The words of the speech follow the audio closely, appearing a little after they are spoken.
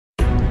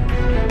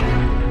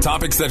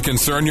Topics that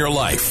concern your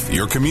life,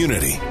 your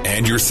community,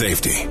 and your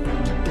safety.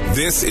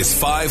 This is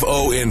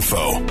 5-0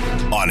 Info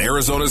on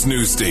Arizona's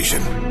news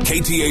station,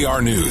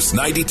 KTAR News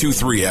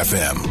 92.3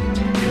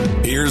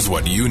 FM. Here's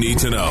what you need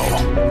to know.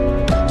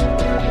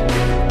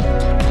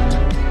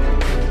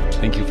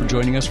 Thank you for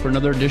joining us for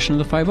another edition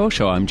of the 5-0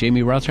 Show. I'm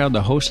Jamie Rothschild,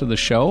 the host of the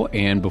show,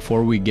 and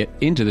before we get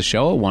into the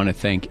show, I want to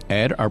thank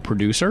Ed, our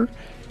producer.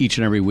 Each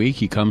and every week,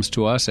 he comes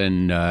to us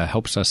and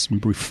helps us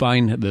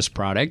refine this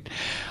product.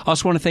 I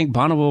also want to thank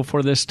Bonneville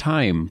for this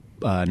time.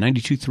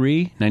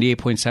 92.3,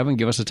 98.7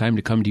 give us the time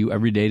to come to you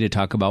every day to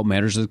talk about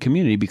matters of the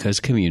community because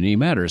community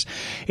matters.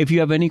 If you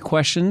have any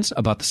questions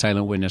about the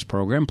Silent Witness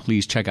program,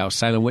 please check out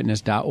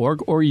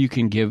silentwitness.org or you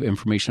can give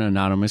information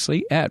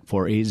anonymously at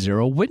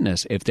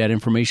 480-WITNESS. If that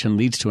information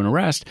leads to an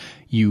arrest,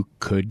 you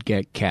could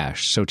get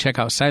cash. So check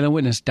out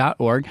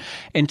silentwitness.org.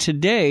 And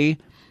today,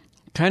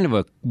 kind of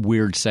a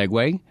weird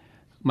segue,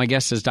 my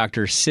guest is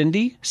Dr.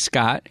 Cindy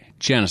Scott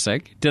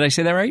Janasek. Did I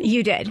say that right?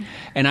 You did.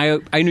 And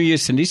I knew you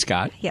as Cindy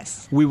Scott.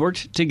 Yes. We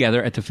worked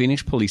together at the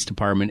Phoenix Police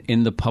Department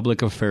in the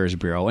Public Affairs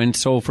Bureau. And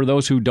so for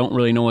those who don't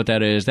really know what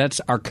that is,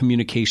 that's our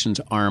communications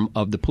arm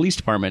of the police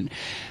department.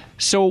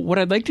 So what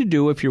I'd like to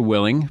do, if you're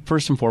willing,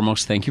 first and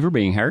foremost, thank you for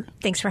being here.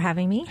 Thanks for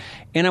having me.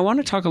 And I want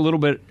to talk a little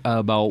bit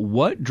about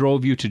what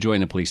drove you to join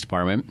the police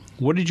department.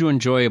 What did you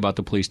enjoy about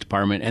the police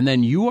department? And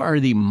then you are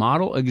the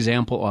model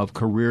example of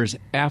careers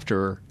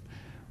after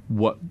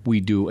what we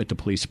do at the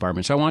police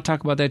department. So I want to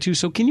talk about that too.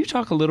 So can you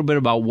talk a little bit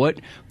about what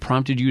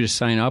prompted you to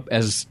sign up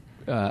as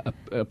a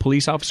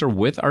police officer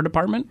with our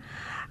department?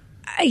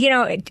 You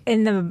know,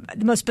 in the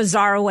most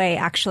bizarre way,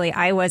 actually,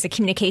 I was a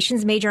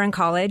communications major in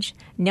college.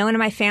 No one in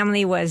my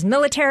family was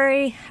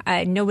military.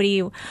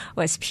 Nobody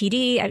was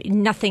PD,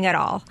 nothing at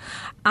all.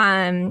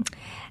 And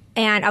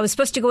I was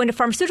supposed to go into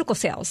pharmaceutical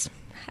sales,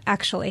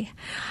 actually.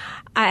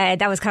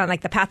 That was kind of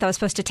like the path I was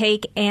supposed to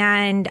take.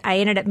 And I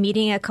ended up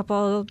meeting a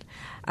couple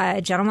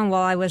gentlemen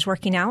while I was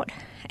working out,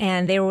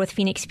 and they were with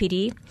Phoenix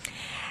PD.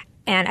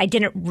 And I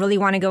didn't really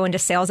want to go into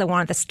sales. I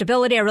wanted the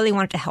stability. I really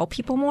wanted to help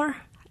people more.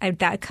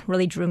 That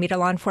really drew me to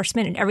law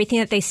enforcement, and everything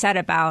that they said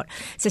about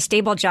it's a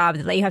stable job,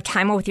 that you have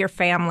time with your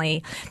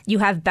family, you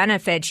have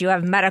benefits, you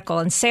have medical.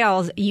 In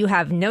sales, you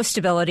have no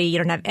stability, you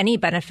don't have any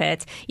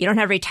benefits, you don't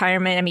have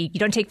retirement. I mean, you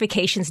don't take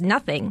vacations,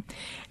 nothing. I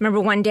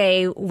remember one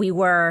day we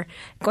were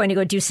going to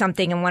go do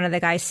something, and one of the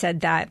guys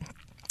said that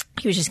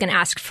he was just going to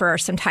ask for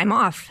some time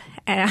off.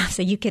 And I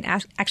said, you can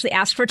actually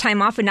ask for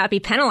time off and not be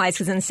penalized,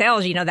 because in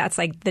sales, you know, that's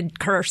like the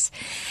curse.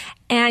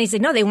 And he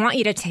said, no, they want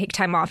you to take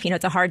time off. You know,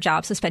 it's a hard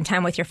job, so spend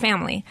time with your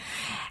family.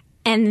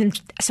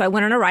 And so I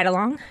went on a ride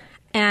along,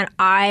 and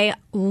I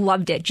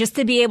loved it. Just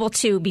to be able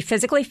to be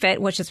physically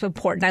fit, which is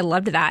important. I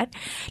loved that.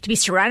 To be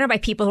surrounded by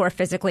people who are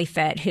physically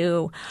fit,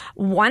 who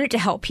wanted to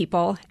help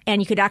people,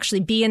 and you could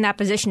actually be in that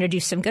position to do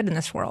some good in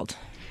this world.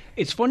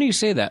 It's funny you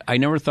say that. I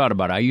never thought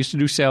about it. I used to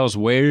do sales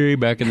way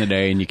back in the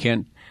day, and you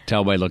can't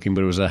tell by looking,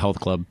 but it was a health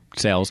club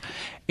sales.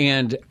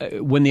 And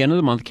when the end of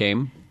the month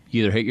came,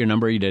 you either hit your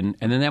number or you didn't,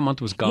 and then that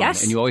month was gone.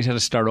 Yes. And you always had to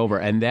start over.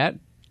 And that,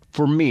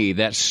 for me,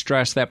 that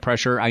stress, that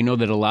pressure, I know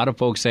that a lot of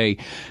folks say,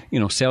 you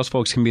know, sales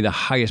folks can be the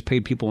highest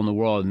paid people in the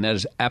world, and that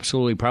is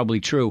absolutely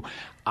probably true.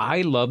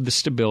 I love the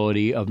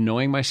stability of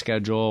knowing my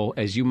schedule,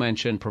 as you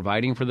mentioned,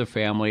 providing for the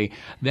family.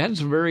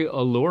 That's very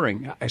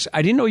alluring.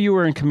 I didn't know you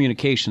were in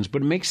communications,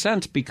 but it makes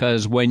sense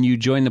because when you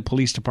joined the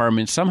police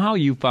department, somehow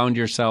you found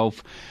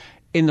yourself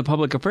in the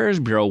Public Affairs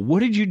Bureau. What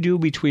did you do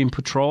between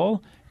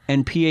patrol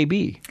and PAB?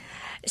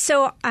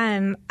 So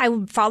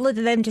I followed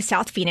them to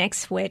South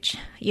Phoenix, which,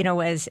 you know,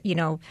 was, you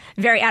know,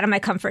 very out of my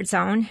comfort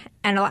zone.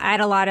 And I had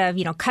a lot of,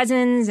 you know,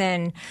 cousins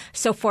and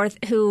so forth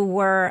who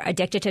were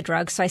addicted to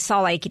drugs. So I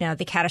saw, like, you know,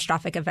 the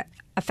catastrophic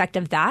effect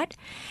of that.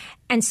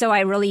 And so I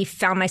really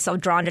found myself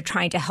drawn to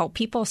trying to help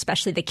people,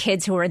 especially the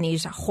kids who were in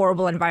these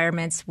horrible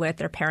environments with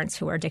their parents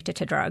who were addicted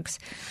to drugs.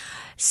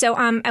 So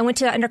I went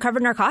to undercover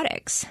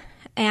narcotics.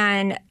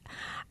 And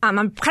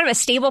I'm kind of a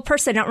stable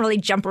person. I don't really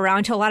jump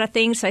around to a lot of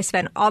things. So I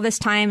spent all this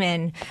time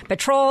in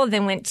patrol,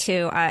 then went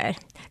to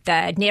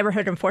the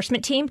neighborhood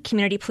enforcement team,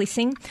 community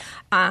policing,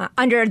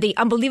 under the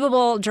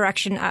unbelievable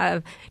direction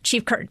of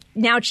Chief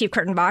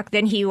Kurtenbach.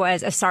 Then he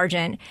was a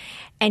sergeant.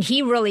 And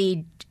he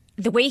really,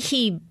 the way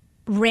he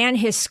ran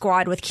his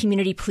squad with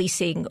community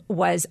policing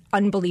was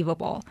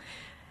unbelievable.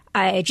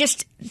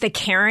 Just the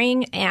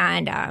caring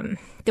and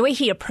the way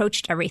he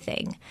approached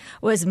everything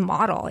was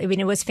model. I mean,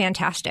 it was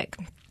fantastic.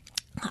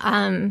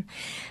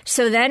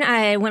 So then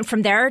I went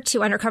from there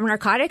to undercover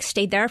narcotics,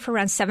 stayed there for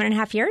around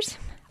 7.5 years,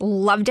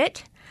 loved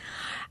it.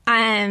 But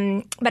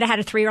I had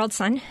a 3-year-old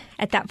son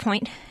at that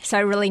point, so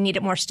I really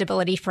needed more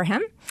stability for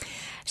him.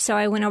 So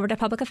I went over to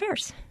public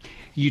affairs.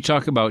 You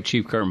talk about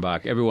Chief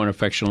Kurtenbach. Everyone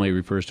affectionately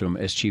refers to him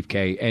as Chief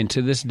K. And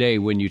to this day,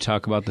 when you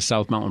talk about the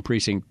South Mountain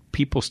Precinct,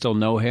 people still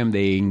know him.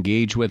 They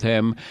engage with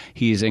him.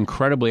 He's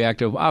incredibly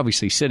active,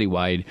 obviously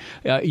citywide.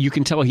 You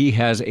can tell he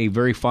has a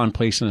very fond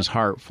place in his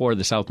heart for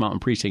the South Mountain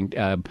Precinct.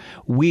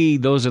 We,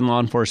 those in law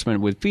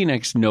enforcement with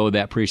Phoenix, know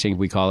that precinct.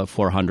 We call it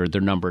 400.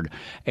 They're numbered.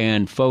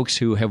 And folks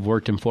who have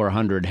worked in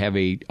 400 have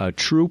a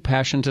true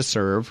passion to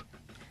serve,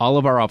 All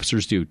of our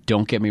officers do.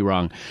 Don't get me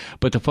wrong.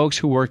 But the folks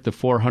who work the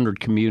 400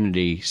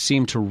 community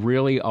seem to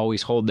really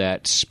always hold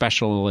that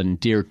special and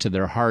dear to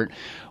their heart.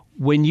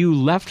 When you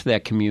left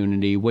that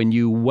community, when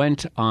you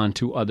went on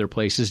to other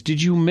places,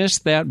 did you miss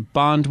that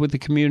bond with the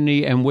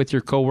community and with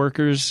your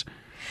coworkers?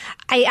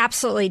 I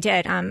absolutely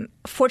did.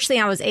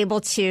 Fortunately, I was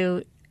able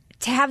to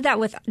have that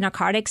with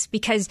narcotics,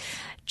 because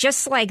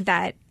just like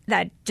that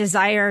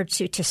desire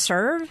to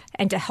serve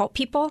and to help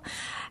people,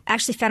 I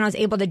actually found I was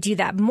able to do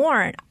that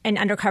more in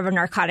undercover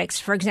narcotics.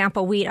 For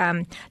example,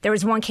 there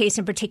was one case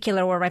in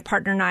particular where my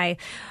partner and I,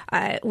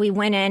 we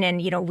went in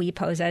and, we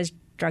pose as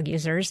drug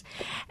users.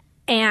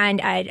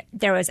 And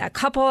there was a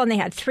couple, and they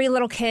had 3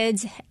 little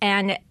kids,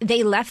 and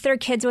they left their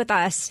kids with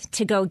us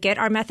to go get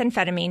our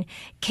methamphetamine,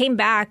 came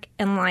back,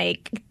 and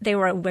they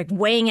were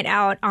weighing it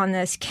out on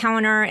this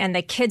counter, and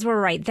the kids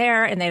were right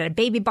there, and they had a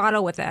baby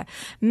bottle with a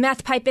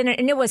meth pipe in it,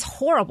 and it was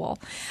horrible.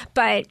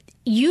 But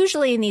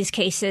usually in these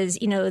cases,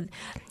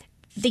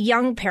 the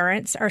young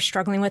parents are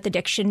struggling with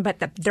addiction,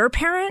 but their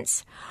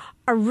parents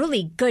are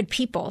really good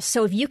people.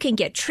 So if you can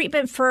get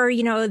treatment for,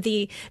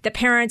 the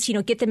parents,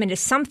 get them into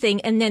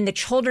something, and then the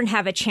children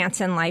have a chance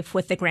in life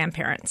with the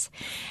grandparents.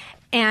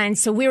 And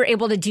so we were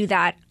able to do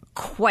that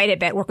quite a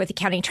bit, work with the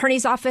county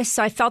attorney's office.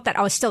 So I felt that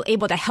I was still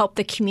able to help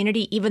the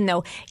community, even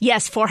though,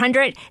 yes,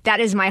 400, that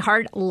is my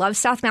heart. Love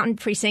South Mountain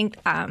Precinct.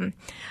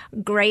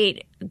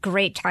 Great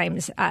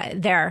times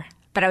there.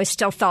 But I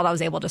still felt I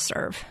was able to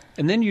serve.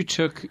 And then you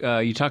talk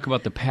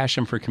about the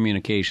passion for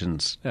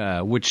communications,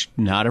 which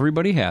not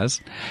everybody has.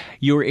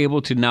 You were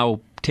able to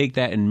now take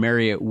that and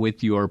marry it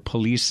with your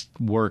police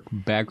work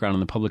background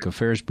in the Public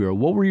Affairs Bureau.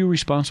 What were you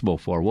responsible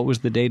for? What was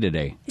the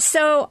day-to-day?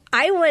 So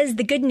I was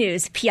the good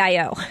news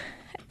PIO.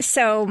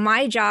 So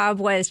my job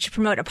was to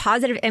promote a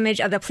positive image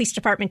of the police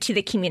department to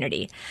the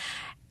community.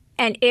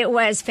 And it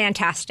was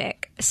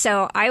fantastic.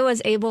 So I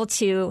was able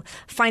to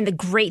find the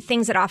great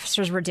things that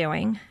officers were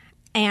doing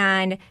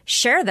and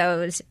share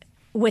those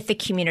with the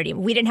community.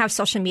 We didn't have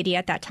social media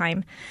at that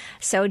time,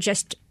 so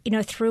just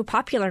through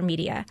popular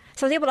media.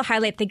 So I was able to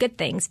highlight the good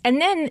things. And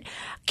then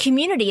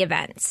community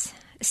events.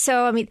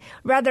 So,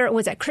 rather it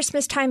was at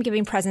Christmas time,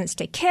 giving presents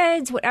to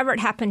kids, whatever it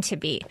happened to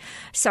be.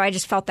 So I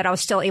just felt that I was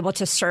still able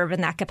to serve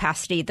in that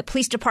capacity. The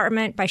police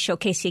department by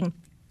showcasing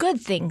good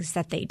things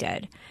that they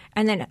did,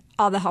 and then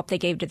all the help they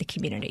gave to the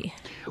community.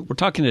 We're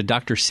talking to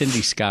Dr.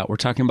 Cindy Scott. We're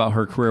talking about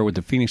her career with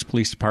the Phoenix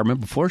Police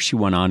Department before she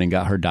went on and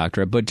got her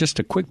doctorate. But just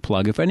a quick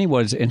plug, if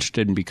anyone's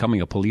interested in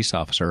becoming a police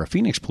officer, a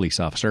Phoenix police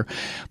officer,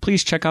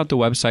 please check out the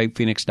website,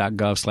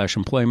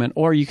 phoenix.gov/employment,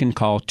 or you can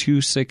call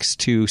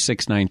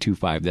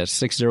 262-6925. That's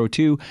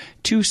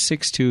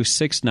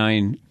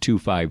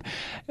 602-262-6925.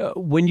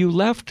 When you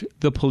left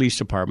the police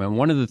department,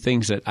 one of the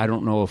things that I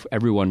don't know if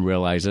everyone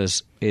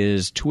realizes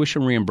is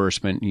tuition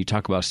reimbursement. You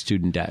talk about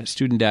student debt.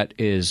 Student debt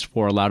is,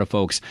 for a lot of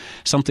folks,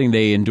 something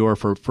they endure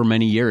for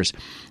many years.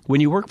 When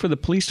you work for the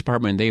police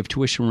department, they have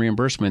tuition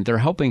reimbursement. They're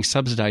helping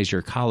subsidize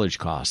your college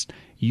cost.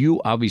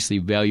 You obviously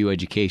value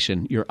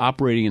education. You're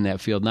operating in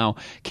that field now.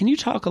 Can you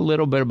talk a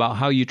little bit about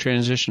how you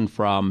transitioned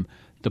from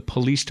the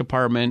police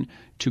department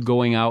to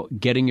going out,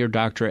 getting your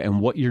doctorate, and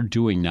what you're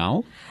doing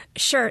now?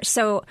 Sure.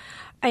 So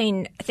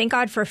thank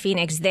God for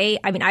Phoenix.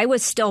 I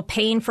was still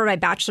paying for my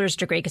bachelor's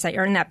degree because I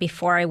earned that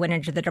before I went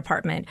into the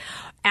department.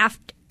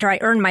 After I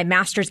earned my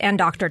master's and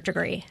doctorate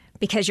degree,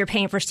 because you're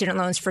paying for student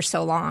loans for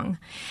so long.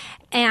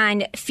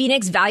 And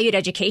Phoenix valued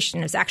education.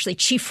 It was actually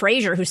Chief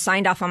Frazier who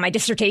signed off on my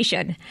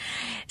dissertation.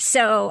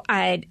 So,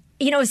 it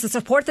was the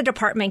support the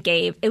department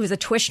gave. It was a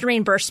tuition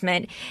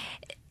reimbursement.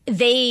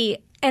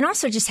 And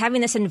also just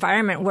having this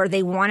environment where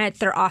they wanted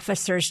their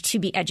officers to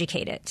be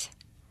educated.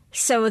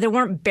 So there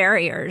weren't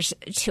barriers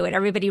to it.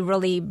 Everybody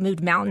really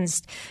moved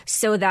mountains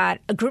so that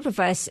a group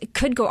of us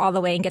could go all the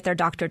way and get their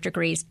doctorate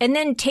degrees and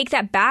then take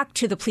that back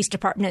to the police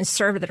department and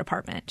serve the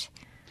department.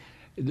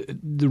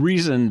 The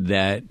reason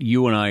that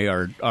you and I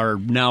are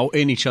now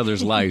in each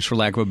other's lives, for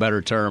lack of a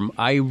better term,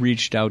 I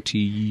reached out to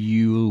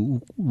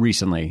you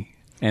recently,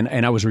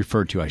 and I was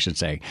referred to, I should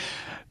say,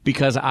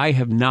 because I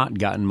have not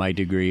gotten my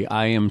degree.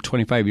 I am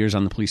 25 years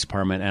on the police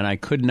department, and I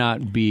could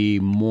not be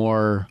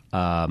more,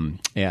 I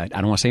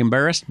don't want to say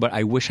embarrassed, but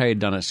I wish I had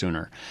done it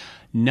sooner.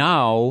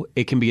 Now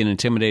it can be an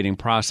intimidating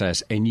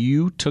process, and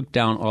you took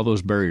down all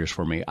those barriers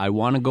for me. I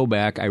want to go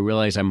back. I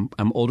realize I'm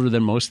older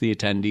than most of the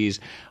attendees.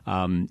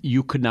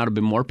 You could not have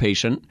been more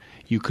patient.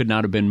 You could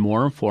not have been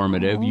more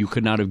informative. You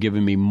could not have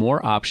given me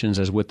more options,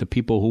 as with the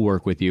people who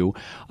work with you,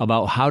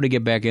 about how to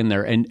get back in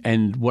there.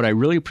 And what I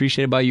really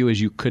appreciate about you is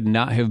you could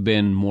not have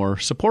been more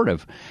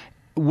supportive.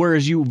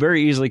 Whereas you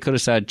very easily could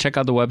have said, check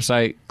out the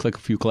website, click a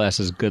few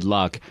classes, good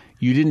luck.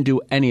 You didn't do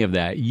any of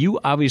that.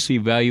 You obviously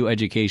value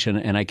education,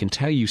 and I can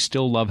tell you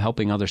still love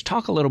helping others.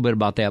 Talk a little bit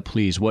about that,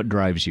 please. What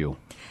drives you?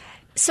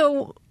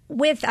 So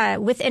with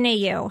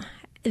NAU,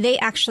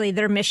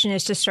 their mission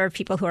is to serve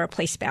people who are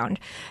place-bound.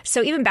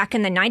 So even back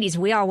in the 90s,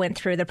 we all went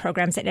through the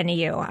programs at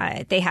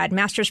NAU. They had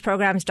master's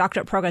programs,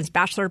 doctorate programs,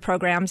 bachelor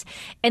programs,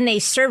 and they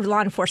served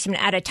law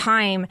enforcement at a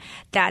time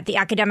that the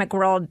academic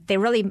world, they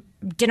really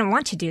didn't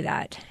want to do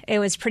that. It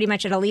was pretty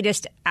much an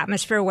elitist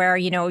atmosphere where,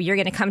 you're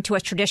going to come to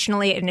us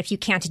traditionally, and if you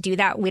can't do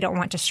that, we don't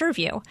want to serve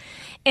you.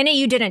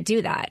 NAU didn't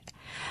do that.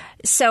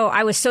 So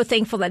I was so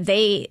thankful that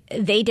they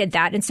did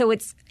that. And so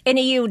it's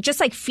NAU, just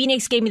like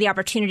Phoenix gave me the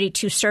opportunity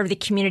to serve the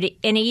community,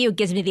 NAU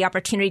gives me the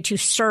opportunity to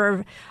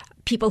serve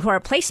people who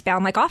are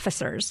place-bound, like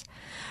officers.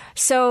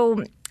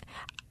 So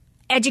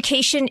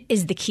education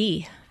is the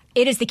key.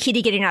 It is the key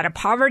to getting out of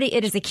poverty.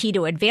 It is the key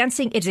to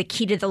advancing. It is the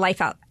key to the life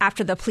out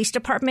after the police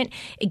department.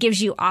 It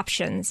gives you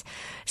options.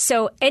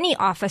 So any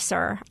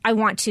officer, I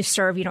want to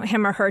serve,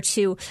 him or her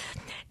to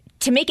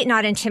make it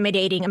not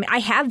intimidating. I mean, I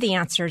have the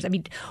answers. I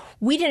mean,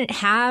 we didn't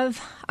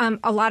have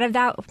a lot of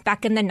that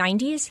back in the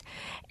 90s.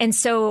 And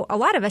so a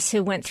lot of us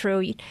who went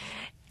through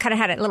kind of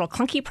had a little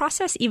clunky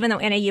process, even though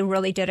NAU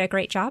really did a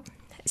great job.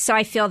 So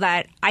I feel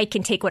that I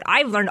can take what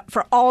I've learned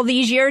for all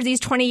these years, these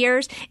 20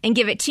 years, and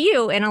give it to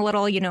you in a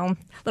little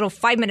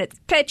 5-minute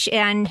pitch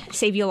and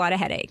save you a lot of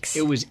headaches.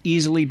 It was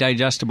easily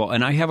digestible,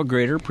 and I have a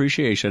greater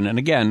appreciation. And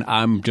again,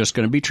 I'm just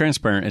going to be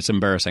transparent. It's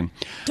embarrassing.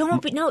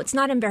 No, it's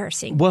not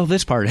embarrassing. Well,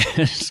 this part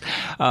is.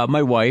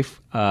 My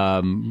wife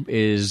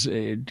is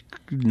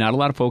not a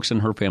lot of folks in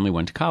her family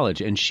went to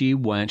college, and she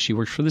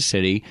worked for the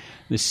city.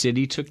 The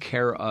city took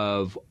care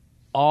of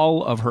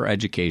all of her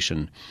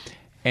education.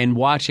 And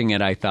watching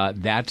it, I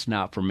thought, that's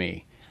not for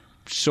me.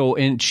 So,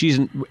 and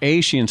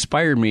she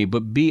inspired me,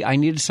 but B, I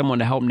needed someone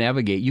to help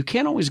navigate. You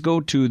can't always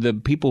go to the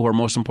people who are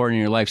most important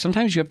in your life.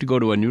 Sometimes you have to go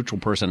to a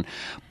neutral person.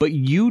 But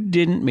you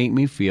didn't make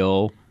me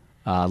feel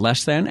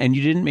less than, and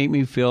you didn't make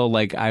me feel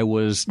like I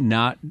was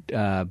not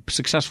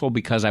successful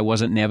because I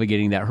wasn't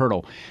navigating that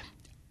hurdle.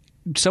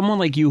 Someone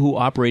like you who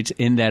operates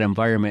in that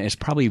environment is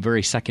probably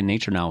very second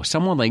nature now.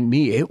 Someone like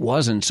me, it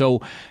wasn't.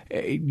 So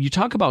you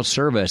talk about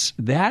service,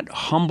 that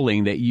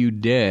humbling that you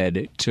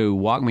did to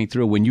walk me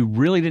through when you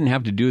really didn't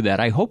have to do that.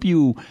 I hope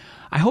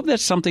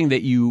that's something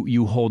that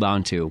you hold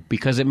on to,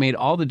 because it made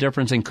all the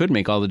difference and could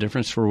make all the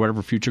difference for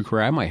whatever future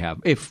career I might have,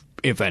 if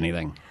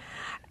anything.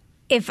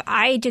 If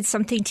I did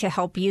something to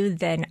help you,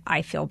 then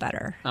I feel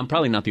better. I'm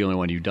probably not the only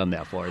one you've done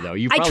that for, though.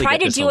 I try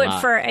to do it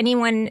for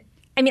anyone.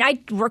 I mean, I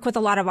work with a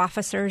lot of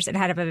officers and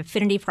have an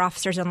affinity for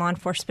officers in law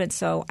enforcement.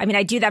 So, I mean,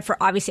 I do that for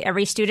obviously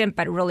every student,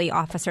 but really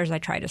officers I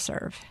try to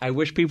serve. I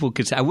wish we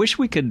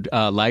could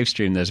live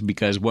stream this,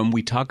 because when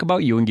we talk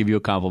about you and give you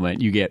a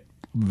compliment, you get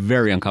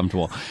very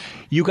uncomfortable.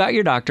 You got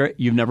your doctorate.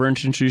 You've never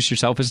introduced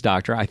yourself as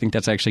doctor. I think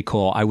that's actually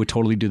cool. I would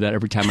totally do that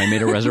every time I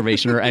made a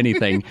reservation or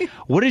anything.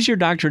 What is your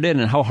doctorate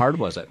in, and how hard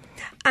was it?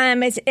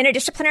 It's an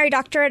interdisciplinary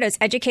doctorate. It's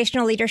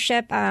educational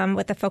leadership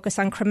with a focus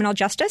on criminal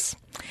justice.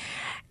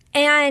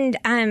 And,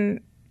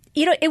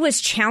 it was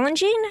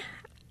challenging,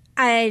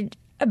 but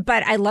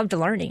I loved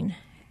learning.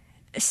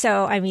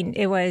 So, I mean,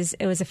 it was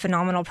a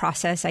phenomenal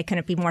process. I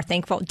couldn't be more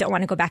thankful. Don't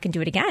want to go back and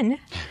do it again,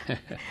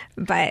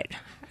 but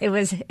it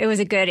was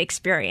a good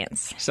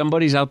experience.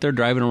 Somebody's out there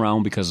driving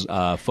around, because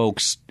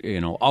folks,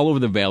 all over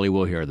the valley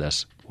will hear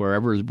this,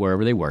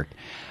 wherever they work,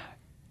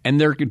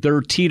 and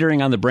they're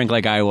teetering on the brink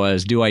like I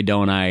was. Do I?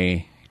 Don't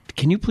I?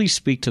 Can you please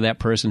speak to that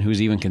person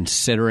who's even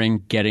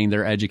considering getting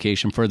their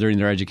education, furthering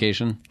their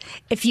education?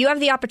 If you have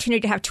the opportunity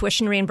to have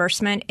tuition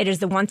reimbursement, it is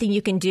the one thing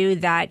you can do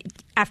that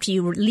after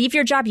you leave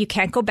your job, you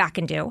can't go back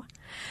and do.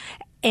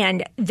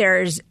 And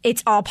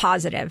it's all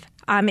positive.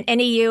 And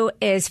NAU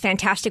is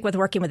fantastic with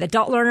working with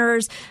adult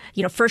learners,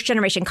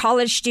 first-generation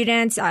college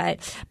students.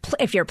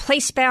 If you're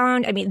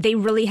place-bound, I mean, they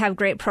really have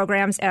great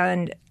programs,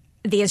 and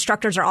the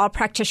instructors are all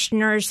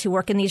practitioners who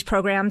work in these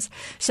programs.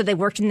 So they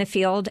worked in the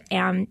field,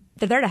 and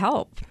they're there to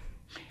help.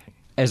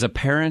 As a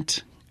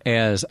parent,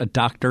 as a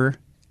doctor,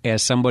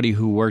 as somebody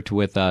who worked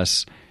with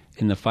us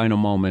in the final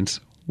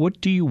moments,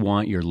 what do you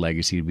want your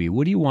legacy to be?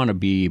 What do you want to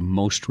be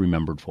most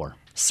remembered for?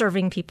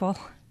 Serving people,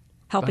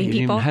 helping people. You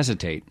didn't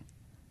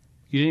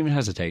even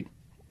hesitate.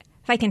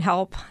 If I can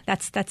help,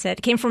 that's it.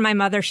 It came from my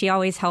mother. She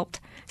always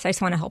helped. So I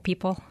just want to help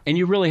people. And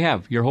you really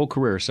have your whole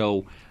career.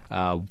 So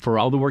for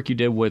all the work you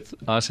did with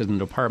us in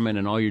the department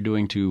and all you're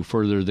doing to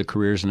further the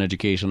careers and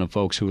education of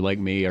folks who, like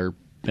me, are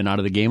been out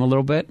of the game a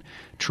little bit,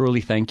 truly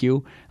thank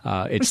you.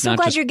 I'm so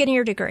glad you're getting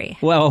your degree.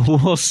 Well,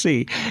 we'll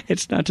see.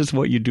 It's not just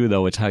what you do,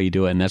 though. It's how you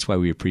do it, and that's why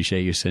we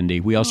appreciate you, Cindy.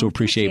 We also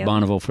appreciate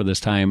Bonneville for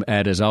this time.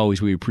 Ed, as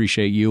always, we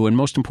appreciate you. And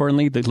most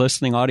importantly, the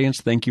listening audience,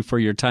 thank you for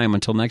your time.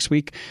 Until next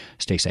week,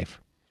 stay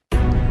safe.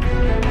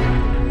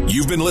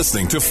 You've been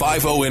listening to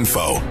 5-0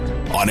 Info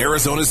on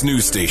Arizona's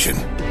news station,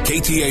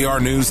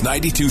 KTAR News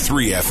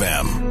 92.3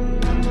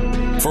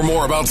 FM. For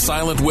more about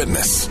Silent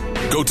Witness,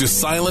 go to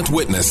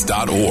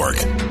silentwitness.org.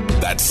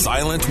 That's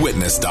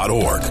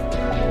silentwitness.org.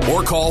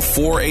 Or call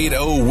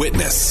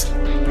 480-WITNESS.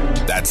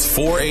 That's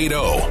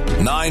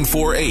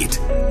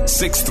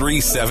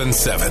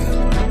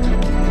 480-948-6377.